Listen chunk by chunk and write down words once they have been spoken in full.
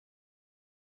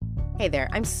Hey there,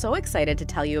 I'm so excited to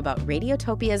tell you about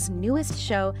Radiotopia's newest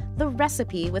show, The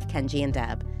Recipe with Kenji and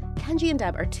Deb. Kenji and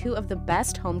Deb are two of the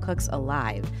best home cooks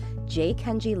alive. J.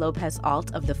 Kenji Lopez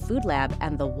Alt of The Food Lab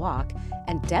and The Walk,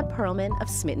 and Deb Perlman of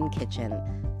Smitten Kitchen.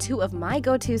 Two of my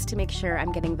go-tos to make sure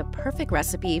I'm getting the perfect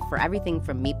recipe for everything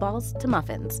from meatballs to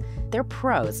muffins. They're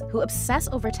pros who obsess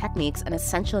over techniques and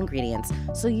essential ingredients,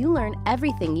 so you learn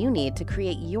everything you need to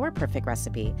create your perfect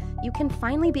recipe. You can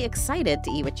finally be excited to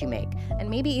eat what you make,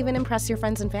 and maybe even impress your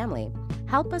friends and family.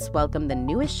 Help us welcome the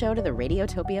newest show to the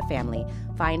Radiotopia family.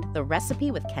 Find The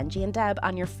Recipe with Kenji and Deb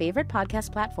on your favorite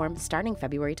podcast platform starting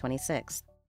February 26th.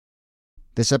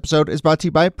 This episode is brought to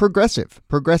you by Progressive.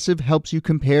 Progressive helps you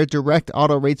compare direct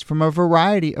auto rates from a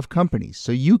variety of companies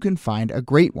so you can find a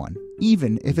great one,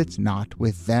 even if it's not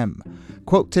with them.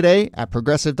 Quote today at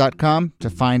Progressive.com to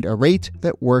find a rate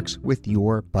that works with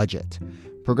your budget.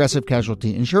 Progressive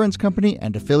Casualty Insurance Company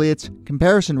and Affiliates.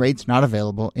 Comparison rates not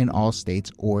available in all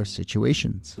states or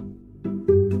situations.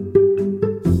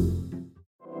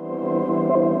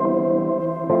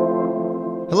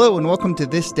 Hello and welcome to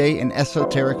This Day in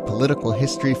Esoteric Political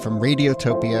History from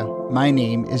Radiotopia. My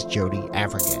name is Jody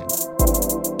Avirgan.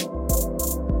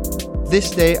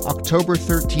 This day, October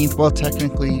 13th, well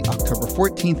technically October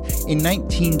 14th, in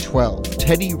 1912,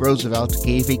 Teddy Roosevelt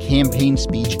gave a campaign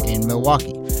speech in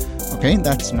Milwaukee. Okay,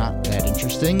 that's not that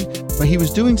interesting, but he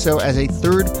was doing so as a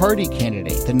third-party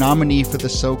candidate, the nominee for the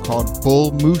so-called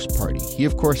Bull Moose Party. He,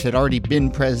 of course, had already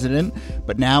been president,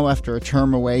 but now, after a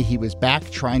term away, he was back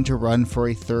trying to run for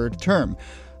a third term.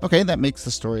 Okay, that makes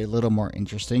the story a little more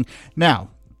interesting.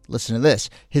 Now, listen to this.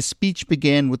 His speech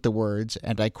began with the words,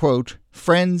 and I quote,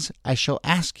 "Friends, I shall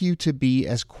ask you to be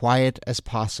as quiet as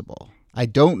possible. I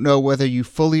don't know whether you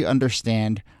fully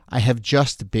understand. I have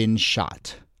just been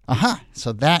shot."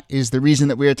 So that is the reason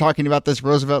that we are talking about this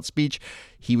Roosevelt speech.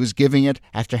 He was giving it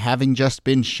after having just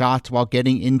been shot while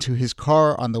getting into his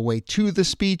car on the way to the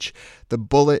speech. The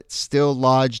bullet still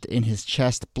lodged in his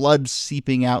chest, blood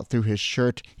seeping out through his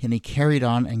shirt, and he carried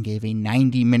on and gave a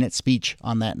 90-minute speech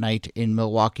on that night in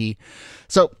Milwaukee.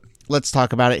 So let's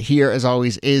talk about it. Here, as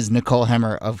always, is Nicole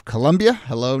Hemmer of Columbia.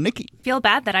 Hello, Nikki. Feel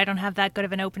bad that I don't have that good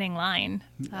of an opening line.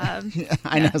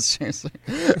 I know, seriously.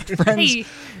 Friends, hey.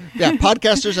 Yeah,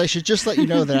 podcasters, I should just let you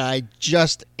know that I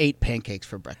just ate pancakes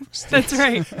for breakfast. That's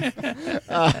right.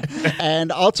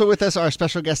 And also with us, our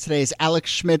special guest today is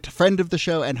Alex Schmidt, friend of the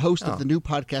show and host of the new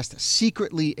podcast,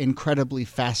 Secretly Incredibly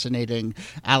Fascinating.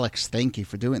 Alex, thank you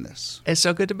for doing this. It's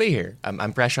so good to be here.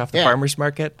 I'm fresh off the farmer's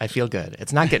market. I feel good.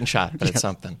 It's not getting shot, but it's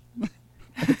something.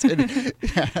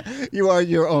 You are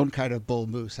your own kind of bull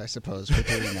moose, I suppose, for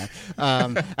doing that.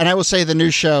 And I will say the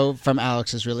new show from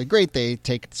Alex is really great. They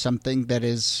take something that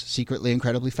is secretly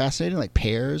incredibly fascinating, like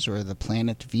pears or the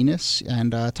planet Venus,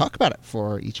 and talk about it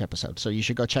for each episode. So you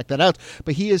should go check that out.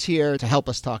 But he is here to help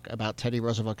us talk about Teddy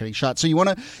Roosevelt getting shot. So you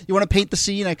want to paint the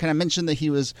scene? I kind of mentioned that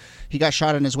he got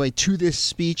shot on his way to this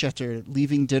speech after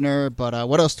leaving dinner. But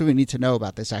what else do we need to know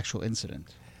about this actual incident?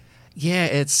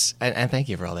 Yeah, and thank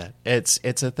you for all that.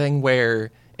 It's a thing where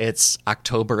it's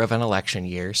October of an election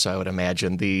year, so I would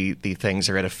imagine the things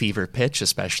are at a fever pitch,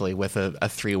 especially with a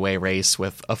three-way race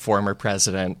with a former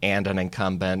president and an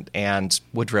incumbent and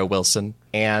Woodrow Wilson.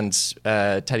 And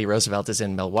Teddy Roosevelt is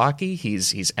in Milwaukee.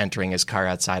 He's entering his car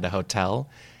outside a hotel.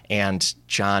 And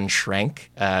John Schrenk,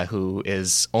 who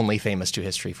is only famous to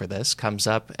history for this, comes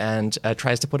up and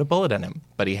tries to put a bullet in him.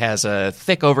 But he has a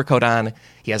thick overcoat on.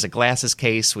 He has a glasses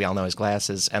case. We all know his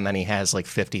glasses. And then he has like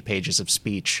 50 pages of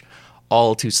speech,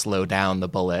 all to slow down the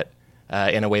bullet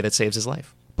in a way that saves his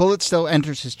life. Bullet still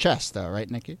enters his chest, though, right,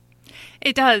 Nikki?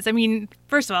 It does. I mean,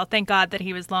 first of all, thank God that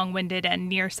he was long-winded and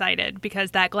nearsighted,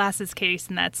 because that glasses case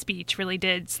in that speech really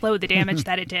did slow the damage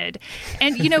that it did.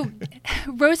 And, you know,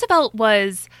 Roosevelt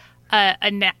was a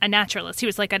naturalist. He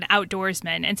was like an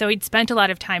outdoorsman. And so he'd spent a lot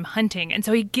of time hunting. And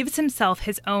so he gives himself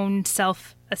his own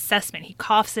self-assessment. He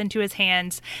coughs into his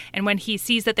hands. And when he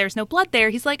sees that there's no blood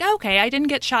there, he's like, okay, I didn't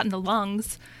get shot in the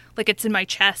lungs. Like, it's in my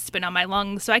chest, but not my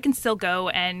lungs. So I can still go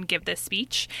and give this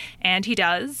speech. And he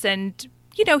does. And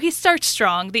you know, he starts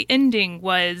strong. The ending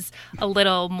was a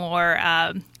little more,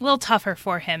 a little tougher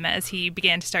for him as he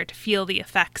began to start to feel the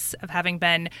effects of having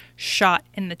been shot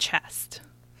in the chest.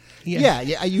 Yeah,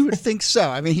 you would think so.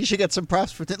 I mean, he should get some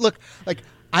props for Look, like,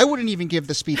 I wouldn't even give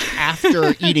the speech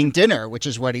after eating dinner, which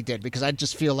is what he did, because I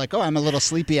just feel like, oh, I'm a little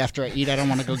sleepy after I eat. I don't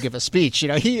want to go give a speech. You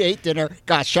know, he ate dinner,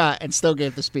 got shot, and still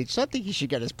gave the speech. So I think he should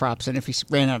get his props. And if he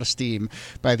ran out of steam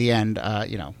by the end,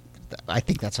 you know, I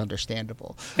think that's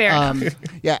understandable. Fair enough.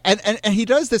 Yeah, and he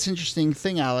does this interesting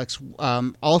thing, Alex.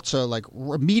 Also, like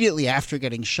immediately after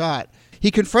getting shot,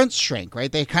 he confronts Schrenk.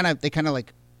 Right? They kind of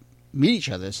like meet each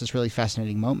other. It's this really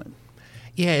fascinating moment.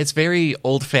 Yeah, it's very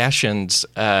old-fashioned.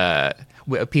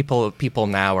 People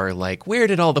now are like, where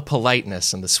did all the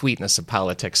politeness and the sweetness of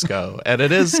politics go? And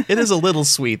it is a little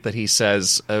sweet that he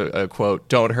says, a quote,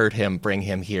 "Don't hurt him, bring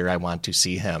him here, I want to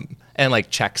see him," and like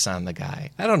checks on the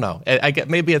guy. I don't know. I get,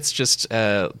 maybe it's just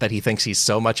that he thinks he's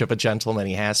so much of a gentleman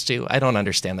he has to. I don't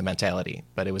understand the mentality,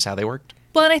 but it was how they worked.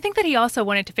 Well, and I think that he also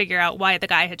wanted to figure out why the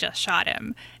guy had just shot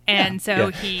him. And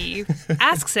he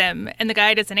asks him, and the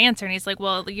guy doesn't answer. And he's like,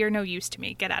 well, you're no use to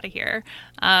me. Get out of here.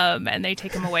 And they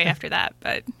take him away after that.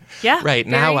 But yeah. Right.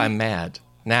 Now I'm mad.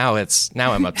 Now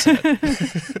I'm upset.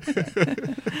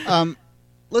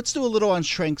 Let's do a little on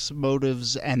Schrenk's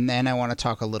motives, and then I want to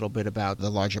talk a little bit about the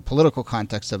larger political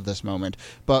context of this moment.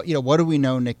 But, what do we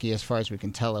know, Nikki, as far as we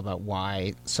can tell about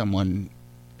why someone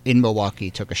in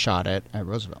Milwaukee took a shot at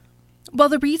Roosevelt? Well,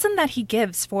 the reason that he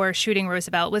gives for shooting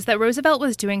Roosevelt was that Roosevelt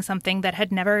was doing something that had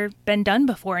never been done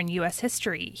before in U.S.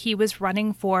 history. He was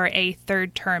running for a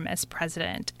third term as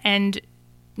president. And,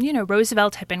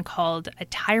 Roosevelt had been called a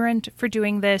tyrant for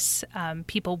doing this.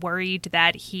 People worried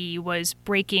that he was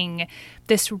breaking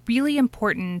this really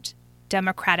important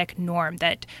democratic norm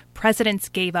that presidents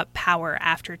gave up power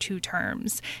after 2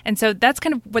 terms. And so that's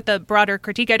kind of what the broader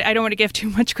critique. I don't want to give too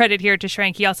much credit here to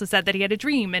Schrenk. He also said that he had a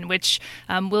dream in which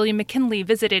William McKinley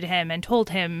visited him and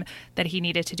told him that he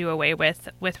needed to do away with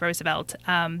Roosevelt.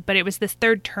 But it was this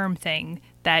third term thing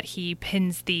that he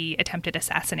pins the attempted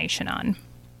assassination on.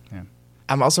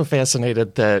 I'm also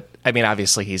fascinated that,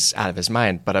 obviously he's out of his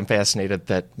mind, but I'm fascinated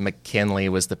that McKinley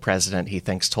was the president he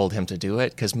thinks told him to do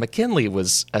it, because McKinley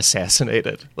was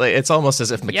assassinated. Like, it's almost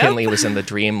as if McKinley was in the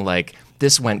dream, like,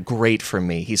 this went great for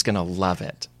me. He's going to love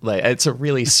it. Like, it's a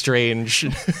really strange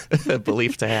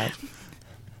belief to have.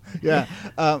 Yeah.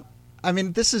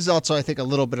 This is also, I think, a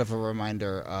little bit of a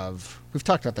reminder of, we've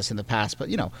talked about this in the past, but,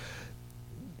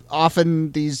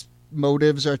 often these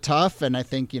motives are tough, and I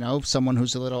think someone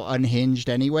who's a little unhinged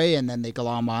anyway, and then they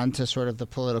glom on to sort of the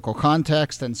political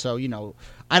context, and so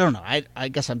I don't know. I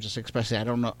guess I'm just expressing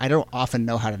I don't often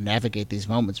know how to navigate these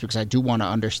moments, because I do want to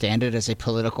understand it as a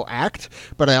political act,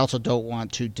 but I also don't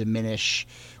want to diminish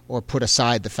or put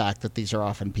aside the fact that these are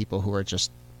often people who are just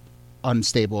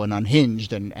unstable and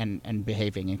unhinged and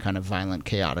behaving in kind of violent,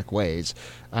 chaotic ways,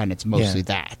 and it's mostly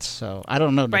that. So I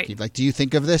don't know, Nikki. Like, do you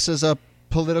think of this as a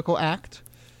political act?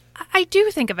 I do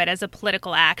think of it as a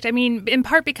political act. In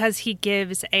part because he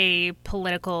gives a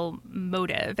political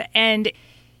motive. And,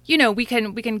 we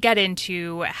can get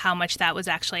into how much that was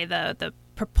actually the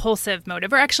propulsive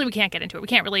motive. Or actually, we can't get into it. We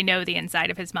can't really know the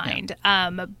inside of his mind. Yeah.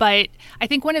 But I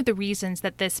think one of the reasons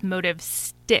that this motive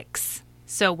sticks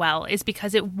so well is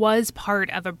because it was part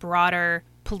of a broader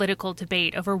political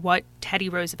debate over what Teddy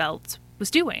Roosevelt was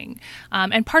doing.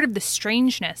 And part of the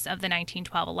strangeness of the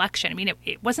 1912 election,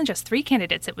 it wasn't just 3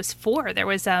 candidates, it was 4. There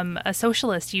was a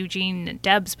socialist, Eugene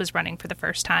Debs, was running for the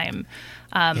first time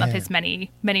of his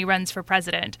many, many runs for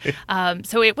president.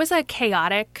 So it was a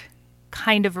chaotic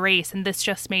kind of race, and this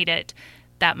just made it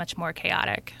that much more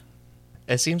chaotic.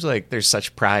 It seems like there's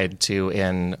such pride, too,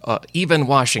 in even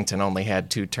Washington only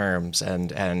had 2 terms, and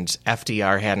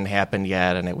FDR hadn't happened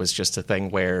yet, and it was just a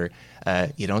thing where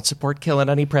you don't support killing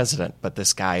any president, but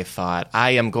this guy thought,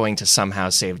 I am going to somehow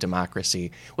save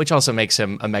democracy, which also makes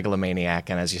him a megalomaniac,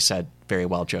 and as you said very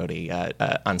well, Jody,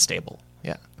 unstable.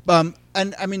 Yeah.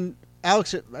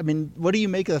 Alex, what do you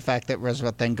make of the fact that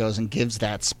Roosevelt then goes and gives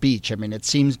that speech? It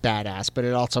seems badass, but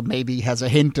it also maybe has a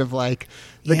hint of, like,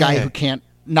 the guy who can't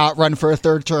not run for a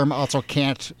 3rd term also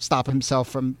can't stop himself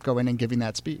from going and giving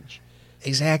that speech.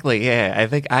 Exactly, yeah. I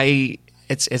think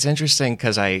it's interesting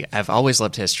because I've always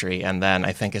loved history, and then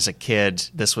I think as a kid,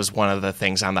 this was one of the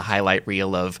things on the highlight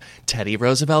reel of Teddy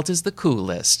Roosevelt is the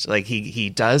coolest. Like, he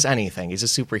does anything. He's a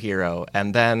superhero.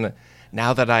 And then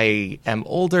now that I am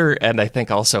older and I think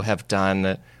also have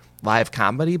done live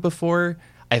comedy before,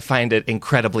 I find it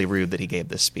incredibly rude that he gave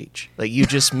this speech. Like, you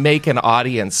just make an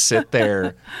audience sit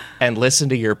there and listen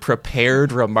to your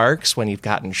prepared remarks when you've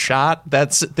gotten shot.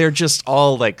 They're just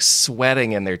all like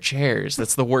sweating in their chairs.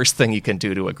 That's the worst thing you can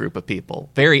do to a group of people.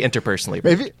 Very interpersonally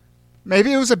rude.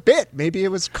 Maybe it was a bit. Maybe it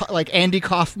was like Andy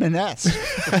Kaufman-esque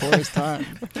before his time.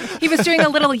 He was doing a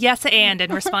little yes and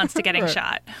in response to getting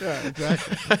shot. Yeah,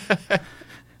 exactly.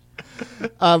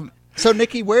 So,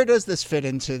 Nikki, where does this fit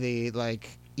into the,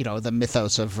 the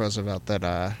mythos of Roosevelt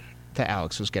that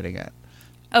Alex was getting at?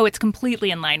 Oh, it's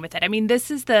completely in line with it. This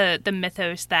is the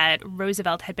mythos that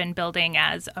Roosevelt had been building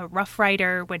as a Rough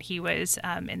Rider when he was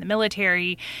in the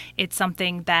military. It's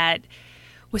something that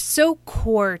was so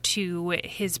core to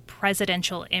his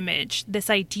presidential image. This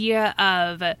idea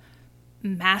of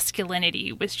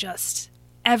masculinity was just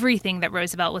everything that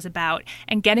Roosevelt was about.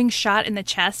 And getting shot in the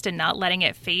chest and not letting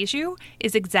it faze you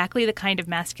is exactly the kind of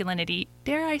masculinity,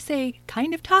 dare I say,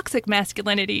 kind of toxic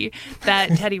masculinity that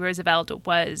Teddy Roosevelt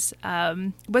was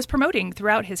promoting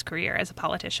throughout his career as a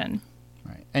politician.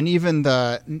 Right. And even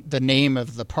the name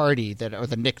of the party or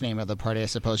the nickname of the party, I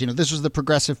suppose, this was the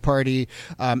Progressive Party.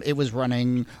 It was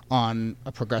running on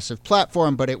a progressive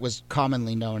platform, but it was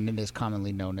commonly known and is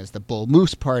commonly known as the Bull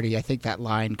Moose Party. I think that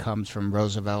line comes from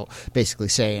Roosevelt basically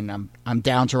saying, I'm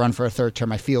down to run for a third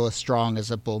term. I feel as strong as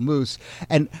a bull moose.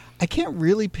 And I can't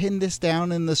really pin this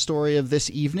down in the story of this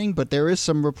evening, but there is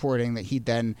some reporting that he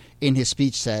then in his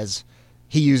speech says,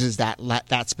 he uses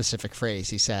that specific phrase.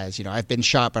 He says, I've been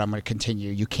shot, but I'm going to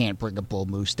continue. You can't bring a bull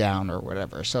moose down or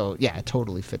whatever. So, yeah, it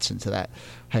totally fits into that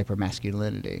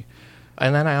hyper-masculinity.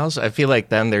 And then I feel like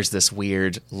then there's this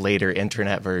weird later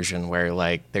internet version where,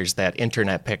 like, there's that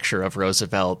internet picture of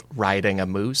Roosevelt riding a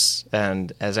moose.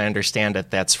 And as I understand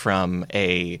it, that's from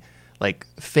a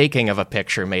faking of a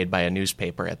picture made by a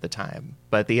newspaper at the time.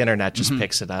 But the internet just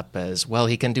picks it up as, well,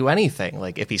 he can do anything.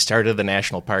 Like, if he started the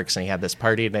national parks and he had this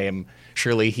party name,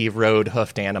 surely he rode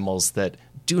hoofed animals that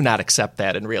do not accept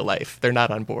that in real life. They're not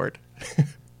on board.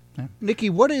 Nikki,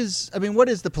 what is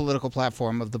the political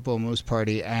platform of the Bull Moose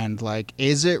Party? And,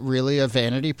 is it really a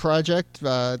vanity project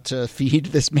to feed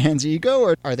this man's ego?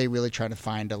 Or are they really trying to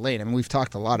find a lane? I mean, we've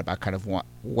talked a lot about kind of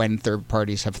when third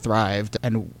parties have thrived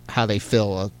and how they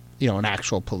fill an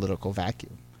actual political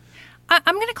vacuum.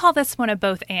 I'm going to call this one a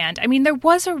both and. I mean, there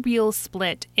was a real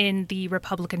split in the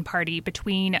Republican Party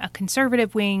between a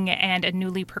conservative wing and a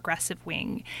newly progressive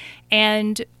wing.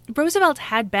 And Roosevelt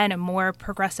had been a more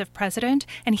progressive president,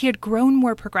 and he had grown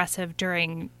more progressive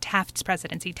during Taft's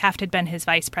presidency. Taft had been his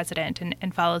vice president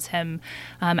and follows him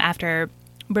after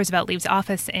Roosevelt leaves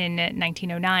office in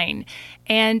 1909.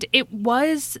 And it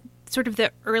was sort of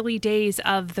the early days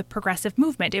of the progressive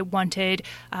movement. It wanted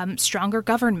stronger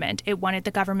government. It wanted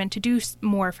the government to do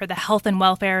more for the health and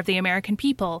welfare of the American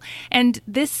people. And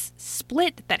this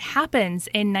split that happens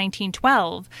in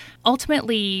 1912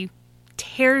 ultimately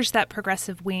tears that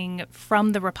progressive wing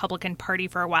from the Republican Party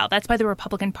for a while. That's why the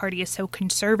Republican Party is so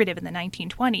conservative in the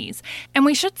 1920s. And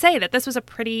we should say that this was a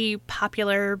pretty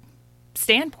popular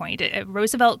standpoint.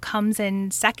 Roosevelt comes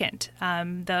in second.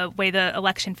 The way the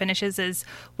election finishes is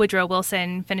Woodrow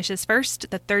Wilson finishes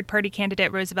first, the third party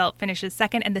candidate Roosevelt finishes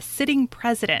second, and the sitting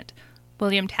president,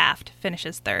 William Taft,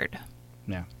 finishes third.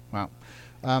 Yeah, wow.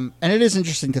 And it is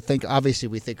interesting to think, obviously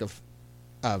we think of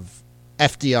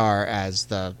FDR as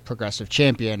the progressive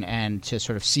champion, and to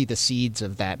sort of see the seeds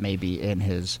of that maybe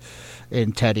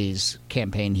in Teddy's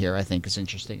campaign here, I think is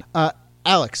interesting.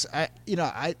 Alex,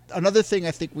 another thing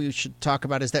I think we should talk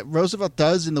about is that Roosevelt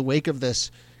does, in the wake of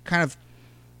this, kind of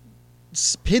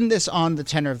pin this on the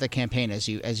tenor of the campaign, as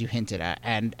you hinted at,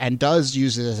 and does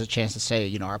use it as a chance to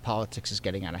say, our politics is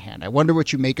getting out of hand. I wonder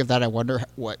what you make of that. I wonder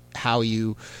how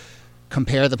you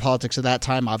compare the politics of that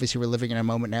time. Obviously, we're living in a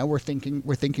moment now. We're thinking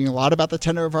a lot about the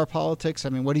tenor of our politics. I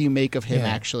mean, what do you make of him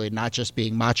actually not just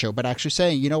being macho, but actually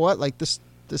saying,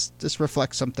 this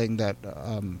reflects something that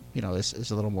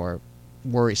is a little more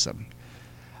worrisome.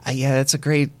 Yeah, it's a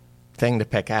great thing to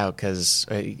pick out because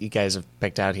you guys have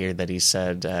picked out here that he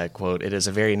said, quote, "It is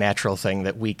a very natural thing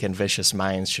that weak and vicious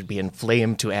minds should be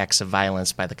inflamed to acts of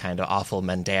violence by the kind of awful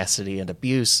mendacity and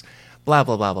abuse, blah,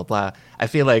 blah, blah, blah, blah." I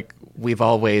feel like we've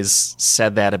always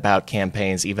said that about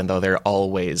campaigns, even though they're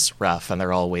always rough and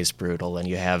they're always brutal. And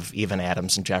you have even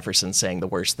Adams and Jefferson saying the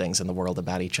worst things in the world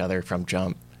about each other from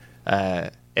jump.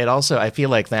 It also, I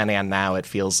feel like then and now, it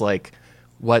feels like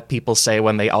what people say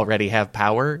when they already have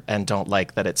power and don't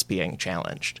like that it's being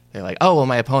challenged. They're like, oh, well,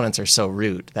 my opponents are so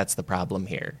rude. That's the problem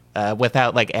here.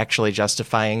 Without actually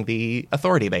justifying the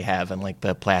authority they have and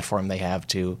the platform they have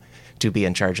to be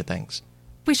in charge of things.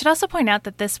 We should also point out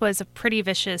that this was a pretty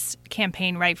vicious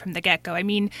campaign right from the get-go. I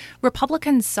mean,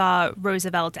 Republicans saw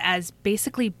Roosevelt as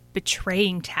basically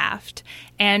betraying Taft.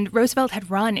 And Roosevelt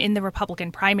had run in the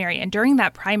Republican primary. And during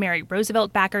that primary,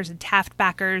 Roosevelt backers and Taft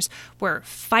backers were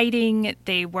fighting.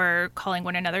 They were calling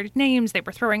one another names. They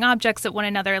were throwing objects at one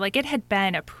another. It had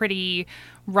been a pretty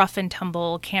rough and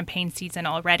tumble campaign season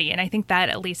already. And I think that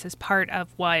at least is part of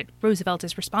what Roosevelt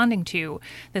is responding to,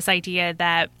 this idea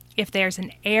that if there's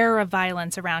an air of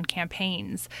violence around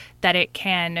campaigns, that it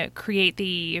can create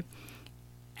the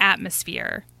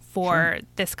atmosphere for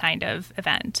this kind of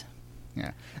event.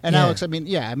 Yeah. And Alex, I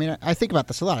think about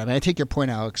this a lot. I mean, I take your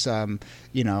point, Alex,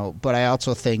 but I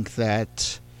also think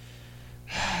that,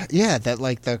 that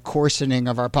like the coarsening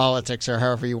of our politics, or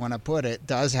however you want to put it,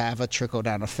 does have a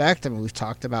trickle-down effect. I mean, we've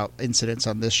talked about incidents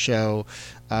on this show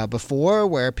before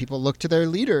where people look to their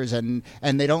leaders and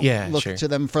they don't look to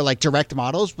them for like direct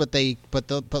models, but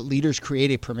leaders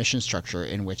create a permission structure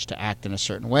in which to act in a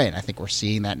certain way. And I think we're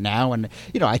seeing that now. And,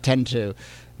 I tend to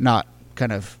not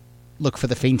kind of look for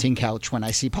the fainting couch when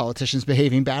I see politicians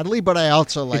behaving badly, but I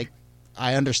also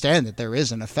I understand that there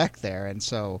is an effect there. And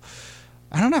so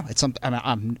I don't know. It's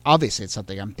something. Obviously it's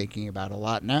something I'm thinking about a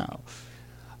lot now.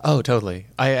 Oh, totally.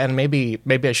 And maybe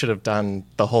I should have done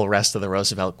the whole rest of the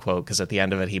Roosevelt quote, because at the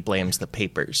end of it, he blames the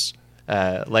papers.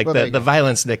 The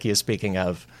violence Nikki is speaking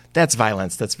of, that's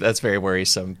violence. That's very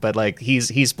worrisome. But like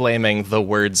he's blaming the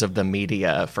words of the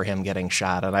media for him getting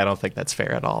shot, and I don't think that's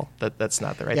fair at all. That's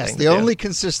not the right thing. Yes, the only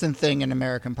consistent thing in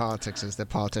American politics is that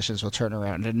politicians will turn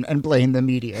around and blame the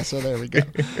media. So there we go.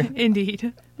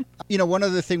 Indeed. One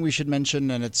other thing we should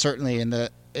mention, and it's certainly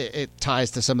it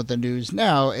ties to some of the news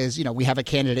now, is we have a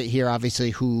candidate here, obviously,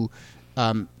 who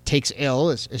takes ill,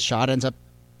 is shot,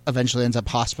 eventually ends up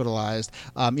hospitalized.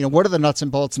 What are the nuts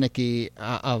and bolts, Nikki,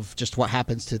 of just what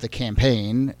happens to the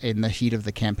campaign in the heat of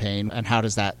the campaign, and how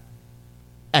does that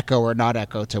echo or not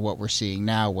echo to what we're seeing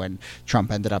now when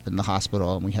Trump ended up in the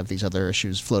hospital and we have these other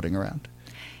issues floating around?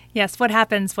 Yes, what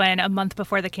happens when a month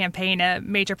before the campaign a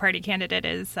major party candidate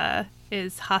is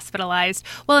hospitalized?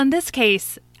 Well, in this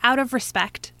case, out of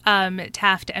respect,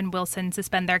 Taft and Wilson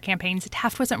suspend their campaigns.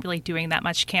 Taft wasn't really doing that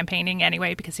much campaigning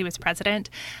anyway because he was president.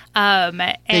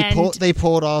 They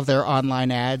pulled all of their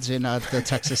online ads in the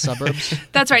Texas suburbs.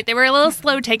 That's right. They were a little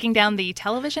slow taking down the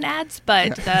television ads,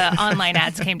 but the online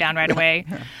ads came down right away.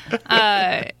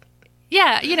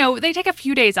 They take a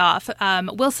few days off.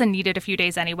 Wilson needed a few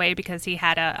days anyway because he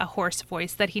had a hoarse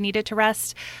voice that he needed to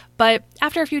rest. But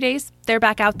after a few days, they're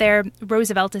back out there.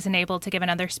 Roosevelt isn't able to give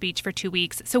another speech for 2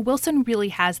 weeks. So Wilson really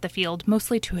has the field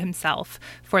mostly to himself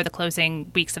for the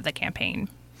closing weeks of the campaign.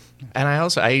 And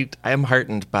I am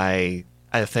heartened by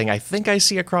a thing I think I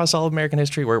see across all of American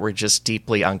history, where we're just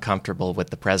deeply uncomfortable with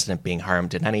the president being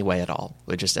harmed in any way at all.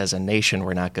 We're just, as a nation,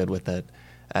 we're not good with it.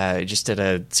 Just did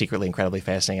a secretly incredibly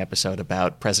fascinating episode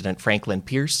about President Franklin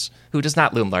Pierce, who does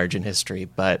not loom large in history,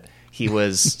 but he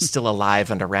was still alive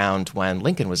and around when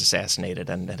Lincoln was assassinated,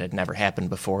 and it had never happened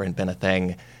before and been a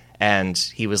thing. And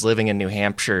he was living in New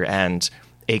Hampshire, and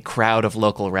a crowd of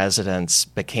local residents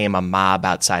became a mob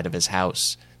outside of his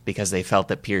house because they felt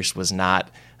that Pierce was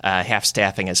not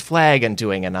half-staffing his flag and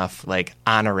doing enough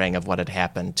honoring of what had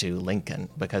happened to Lincoln,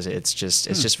 because it's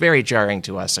just very jarring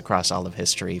to us across all of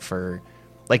history for...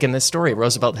 in this story,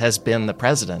 Roosevelt has been the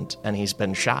president and he's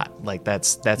been shot.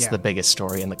 That's the biggest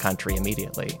story in the country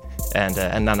immediately. And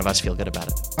none of us feel good about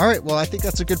it. All right. Well, I think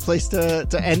that's a good place to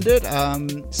end it.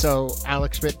 So,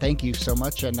 Alex Schmidt, thank you so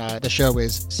much. And the show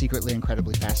is secretly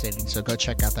incredibly fascinating. So go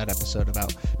check out that episode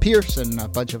about Pierce and a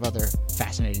bunch of other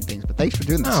fascinating things. But thanks for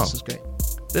doing this. This is great.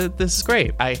 This is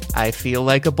great. I feel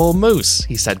like a bull moose,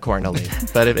 he said cornily.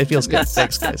 But it feels good.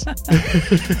 Thanks, guys.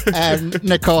 And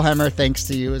Nicole Hemmer, thanks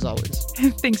to you as always.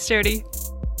 Thanks, Jody.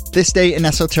 This Day in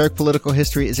Esoteric Political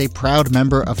History is a proud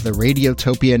member of the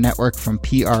Radiotopia Network from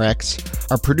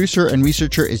PRX. Our producer and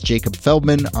researcher is Jacob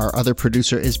Feldman. Our other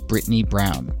producer is Brittany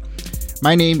Brown.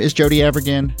 My name is Jody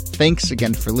Avirgan. Thanks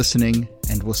again for listening,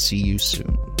 and we'll see you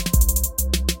soon.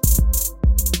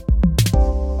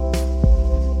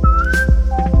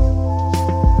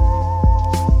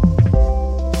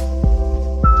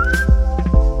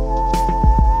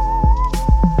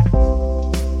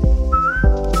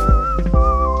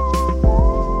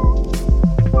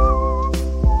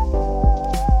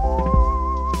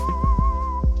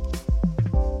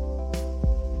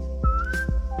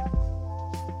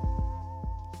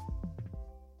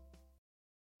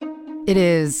 It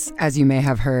is, as you may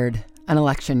have heard, an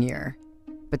election year.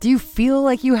 But do you feel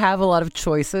like you have a lot of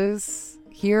choices?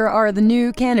 Here are the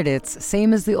new candidates,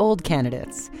 same as the old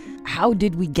candidates. How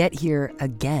did we get here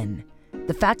again?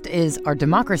 The fact is, our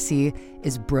democracy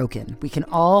is broken. We can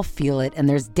all feel it, and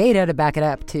there's data to back it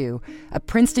up, too. A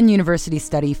Princeton University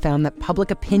study found that public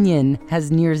opinion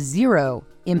has near zero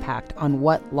impact on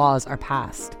what laws are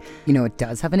passed. You know what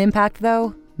does have an impact,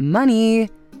 though? Money.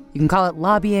 You can call it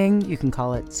lobbying, you can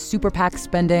call it super PAC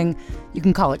spending, you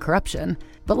can call it corruption.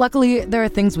 But luckily, there are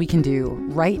things we can do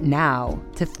right now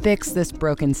to fix this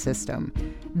broken system.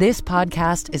 This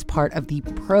podcast is part of the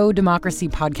Pro-Democracy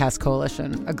Podcast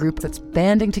Coalition, a group that's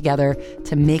banding together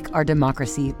to make our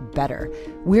democracy better.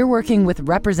 We're working with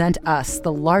Represent Us,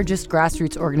 the largest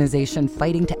grassroots organization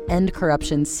fighting to end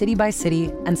corruption city by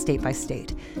city and state by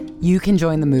state. You can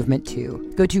join the movement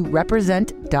too. Go to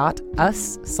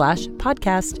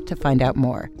represent.us/podcast to find out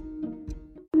more.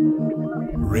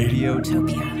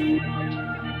 Radiotopia.